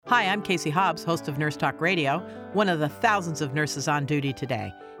Hi, I'm Casey Hobbs, host of Nurse Talk Radio, one of the thousands of nurses on duty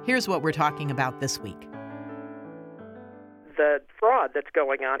today. Here's what we're talking about this week. The fraud that's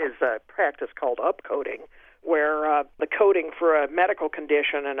going on is a practice called upcoding, where the coding for a medical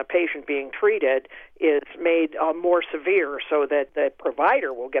condition and a patient being treated is made more severe so that the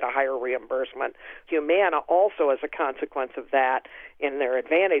provider will get a higher reimbursement. Humana also, as a consequence of that, in their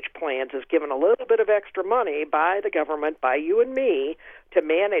Advantage plans, is given a little bit of extra money by the government, by you and me, to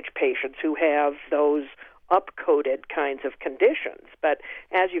manage patients who have those up-coded kinds of conditions. But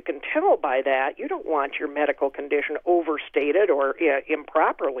as you can tell by that, you don't want your medical condition overstated or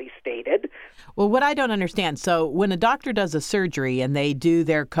improperly stated. Well, what I don't understand, so when a doctor does a surgery and they do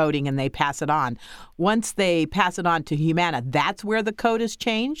their coding and they pass it on, once they pass it on to Humana, that's where the code is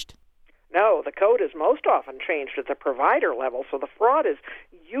changed? No, the code is most often changed at the provider level, so the fraud is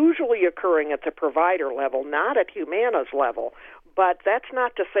usually occurring at the provider level, not at Humana's level. But that's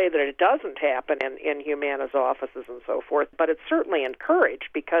not to say that it doesn't happen in Humana's offices and so forth, but it's certainly encouraged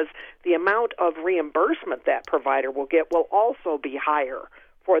because the amount of reimbursement that provider will get will also be higher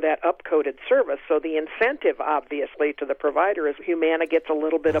for that upcoded service. So the incentive, obviously, to the provider is Humana gets a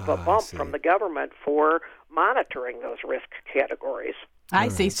little bit of a bump from the government for monitoring those risk categories. I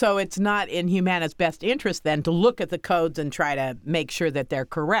see. So it's not in Humana's best interest then to look at the codes and try to make sure that they're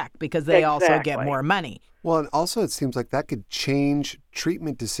correct because they also get more money. Well, and also it seems like that could change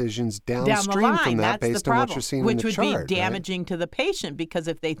treatment decisions downstream from that based on what you're seeing in the chart. Which would be damaging to the patient because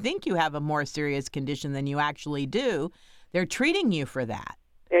if they think you have a more serious condition than you actually do, they're treating you for that.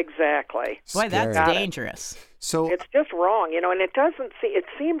 Exactly. Boy, that's dangerous. So it's just wrong, and it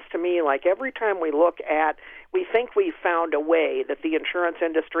seems to me like every time we think we've found a way that the insurance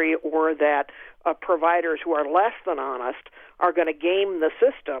industry or that providers who are less than honest are going to game the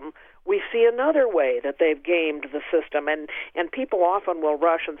system, we see another way that they've gamed the system, and people often will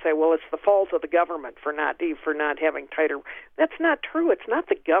rush and say, well, it's the fault of the government for not having tighter. That's not true. It's not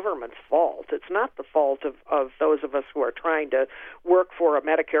the government's fault. It's not the fault of those of us who are trying to work for a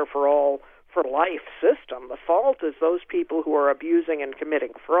Medicare for All for life system. The fault is those people who are abusing and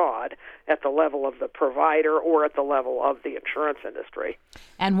committing fraud at the level of the provider or at the level of the insurance industry.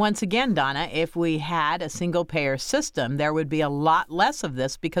 And once again, Donna, if we had a single-payer system, there would be a lot less of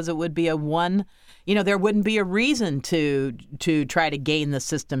this because it would be there wouldn't be a reason to try to gain the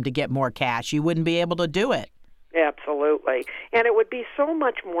system to get more cash. You wouldn't be able to do it. Absolutely. And it would be so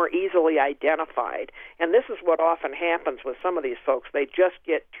much more easily identified. And this is what often happens with some of these folks. They just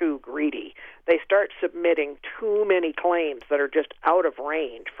get too greedy. They start submitting too many claims that are just out of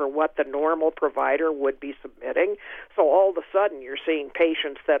range for what the normal provider would be submitting. So all of a sudden you're seeing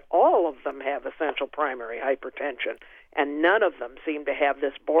patients that all of them have essential primary hypertension, and none of them seem to have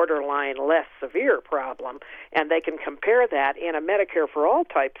this borderline less severe problem. And they can compare that in a Medicare for All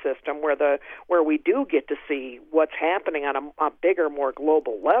type system where we do get to see what's happening on a bigger, more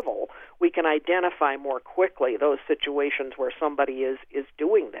global level. We can identify more quickly those situations where somebody is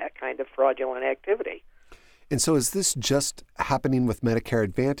doing that kind of fraudulent activity. And so is this just happening with Medicare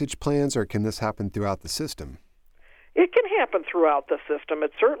Advantage plans, or can this happen throughout the system? It can happen throughout the system.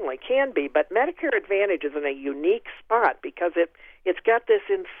 It certainly can be, but Medicare Advantage is in a unique spot because it's got this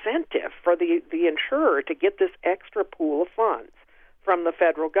incentive for the insurer to get this extra pool of funds from the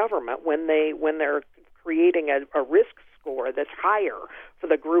federal government when they're creating a risk score that's higher for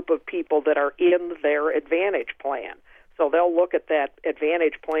the group of people that are in their Advantage plan. So they'll look at that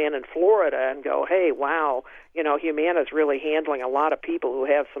Advantage plan in Florida and go, hey, wow, Humana's really handling a lot of people who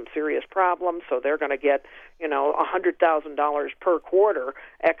have some serious problems, so they're going to get, $100,000 per quarter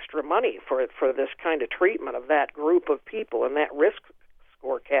extra money for this kind of treatment of that group of people in that risk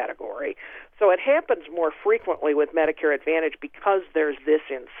score category. So it happens more frequently with Medicare Advantage because there's this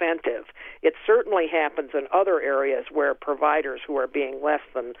incentive. It certainly happens in other areas where providers who are being less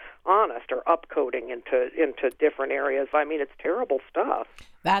than honest are upcoding into different areas. I mean, it's terrible stuff.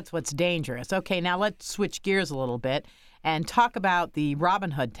 That's what's dangerous. Okay, now let's switch gears a little bit and talk about the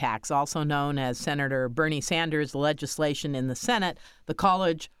Robin Hood tax, also known as Senator Bernie Sanders' legislation in the Senate, the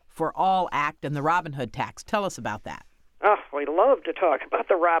College for All Act and the Robin Hood tax. Tell us about that. Oh, we love to talk about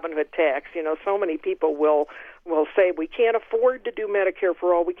the Robin Hood tax. So many people will say we can't afford to do Medicare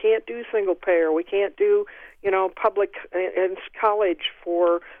for All. We can't do single payer. We can't do, public and college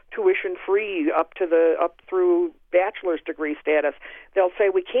for tuition free up through bachelor's degree status. They'll say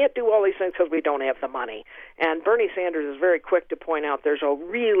we can't do all these things because we don't have the money. And Bernie Sanders is very quick to point out there's a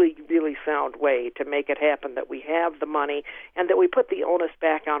really, really sound way to make it happen, that we have the money and that we put the onus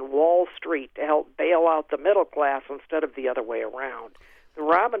back on Wall Street to help bail out the middle class instead of the other way around. The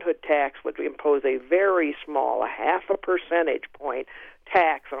Robin Hood tax would impose a very small, a 0.5 percentage point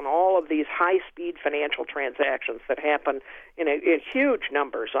tax on all of these high-speed financial transactions that happen in huge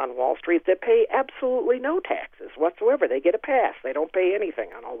numbers on Wall Street that pay absolutely no taxes whatsoever. They get a pass. They don't pay anything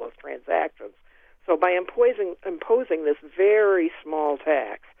on all those transactions. So by imposing this very small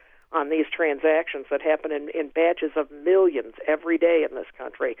tax on these transactions that happen in batches of millions every day in this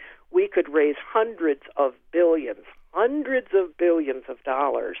country, we could raise hundreds of billions of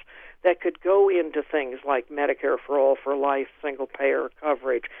dollars that could go into things like Medicare for All, for life, single-payer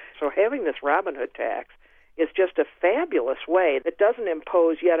coverage. So having this Robinhood tax is just a fabulous way that doesn't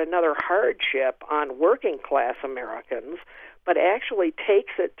impose yet another hardship on working-class Americans, but actually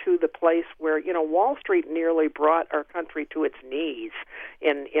takes it to the place where, Wall Street nearly brought our country to its knees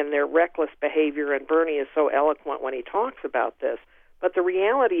in their reckless behavior, and Bernie is so eloquent when he talks about this. But the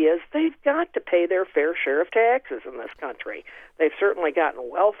reality is they've got to pay their fair share of taxes in this country. They've certainly gotten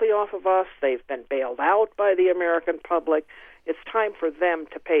wealthy off of us. They've been bailed out by the American public. It's time for them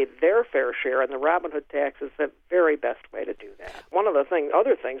to pay their fair share, and the Robinhood tax is the very best way to do that. One of the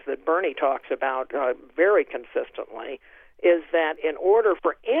other things that Bernie talks about very consistently is that in order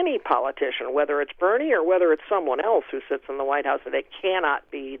for any politician, whether it's Bernie or whether it's someone else who sits in the White House, that it cannot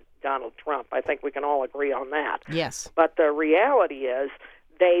be Donald Trump. I think we can all agree on that. Yes. But the reality is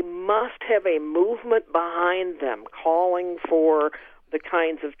they must have a movement behind them calling for the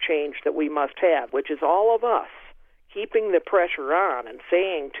kinds of change that we must have, which is all of us keeping the pressure on and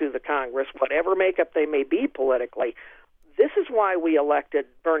saying to the Congress, whatever makeup they may be politically, this is why we elected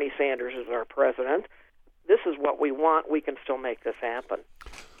Bernie Sanders as our president. This is what we want. We can still make this happen.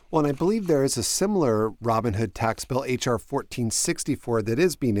 Well, and I believe there is a similar Robinhood tax bill, H.R. 1464, that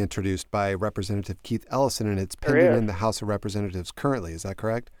is being introduced by Representative Keith Ellison, and it's pending in the House of Representatives currently. Is that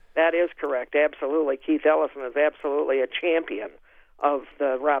correct? That is correct. Absolutely. Keith Ellison is absolutely a champion of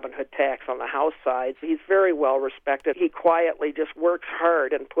the Robinhood tax on the House side. He's very well respected. He quietly just works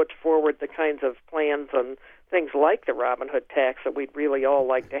hard and puts forward the kinds of plans and things like the Robinhood tax that we'd really all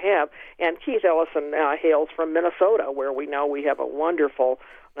like to have. And Keith Ellison hails from Minnesota, where we know we have a wonderful,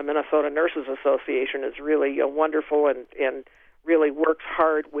 the Minnesota Nurses Association is really wonderful and really works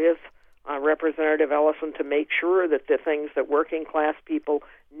hard with Representative Ellison to make sure that the things that working class people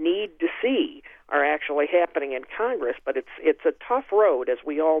need to see are actually happening in Congress. But it's a tough road, as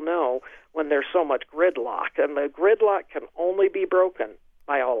we all know, when there's so much gridlock. And the gridlock can only be broken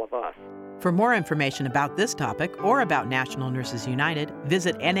by all of us. For more information about this topic or about National Nurses United,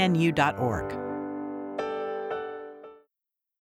 visit nnu.org.